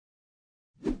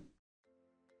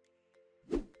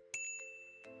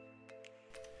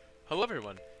Hello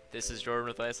everyone, this is Jordan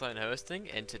with Iceline-Hosting,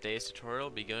 and today's tutorial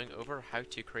will be going over how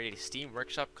to create a Steam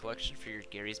Workshop collection for your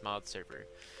Garry's Mod server.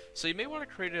 So you may want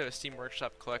to create a Steam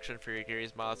Workshop collection for your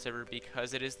Garry's Mod server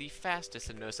because it is the fastest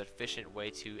and most efficient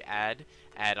way to add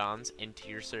add-ons into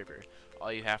your server.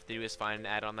 All you have to do is find an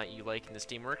add-on that you like in the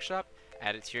Steam Workshop,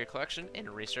 add it to your collection, and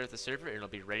restart the server and it'll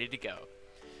be ready to go.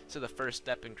 So the first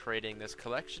step in creating this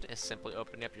collection is simply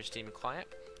opening up your Steam client,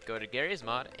 go to Garry's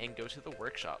Mod, and go to the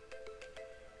Workshop.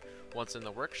 Once in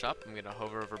the workshop, I'm going to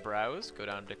hover over Browse, go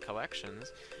down to Collections,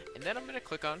 and then I'm going to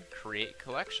click on Create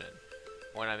Collection.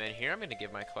 When I'm in here, I'm going to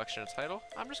give my collection a title.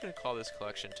 I'm just going to call this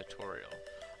collection Tutorial.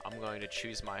 I'm going to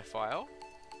choose my file,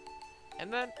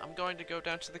 and then I'm going to go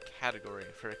down to the category.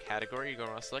 For a category, you're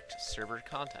going to select Server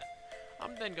Content.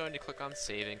 I'm then going to click on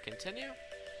Save and Continue,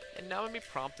 and now I'm going to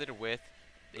be prompted with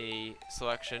a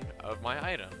selection of my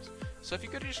items. So if you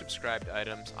go to your subscribed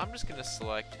items, I'm just going to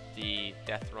select the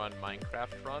Death Run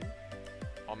Minecraft run.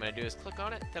 All I'm going to do is click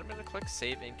on it, then I'm going to click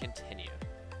Save and Continue.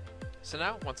 So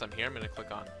now, once I'm here, I'm going to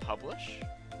click on Publish.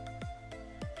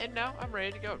 And now I'm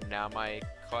ready to go. Now my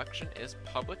collection is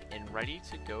public and ready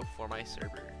to go for my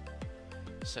server.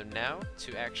 So now,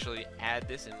 to actually add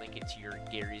this and link it to your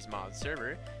Garry's Mod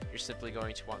server, you're simply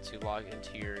going to want to log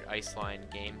into your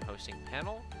Iceline game hosting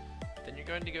panel. Then you're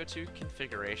going to go to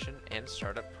Configuration and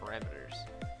Startup Parameters.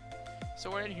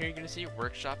 So right in here, you're going to see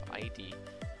Workshop ID.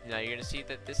 Now you're going to see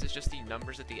that this is just the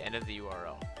numbers at the end of the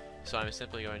URL. So I'm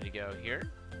simply going to go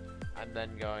here. I'm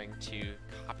then going to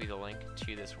copy the link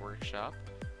to this workshop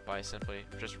by simply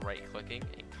just right-clicking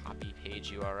and copy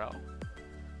page URL.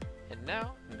 And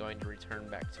now I'm going to return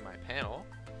back to my panel,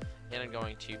 and I'm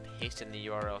going to paste in the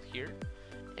URL here.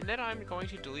 And then I'm going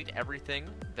to delete everything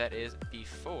that is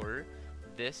before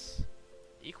this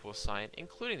equal sign,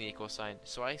 including the equal sign,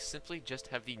 so I simply just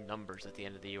have the numbers at the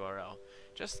end of the URL,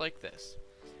 just like this.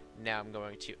 Now I'm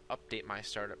going to update my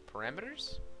startup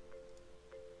parameters,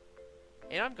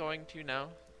 and I'm going to now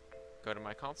go to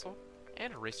my console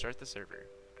and restart the server.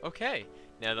 Okay,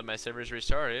 now that my server is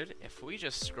restarted, if we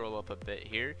just scroll up a bit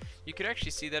here, you could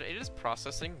actually see that it is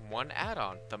processing one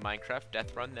add-on, the Minecraft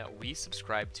Death Run that we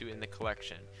subscribe to in the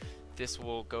collection. This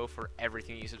will go for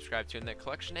everything you subscribe to in that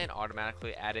collection and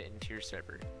automatically add it into your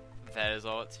server. That is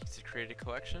all it takes to create a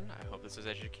collection. I hope this was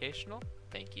educational.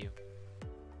 Thank you.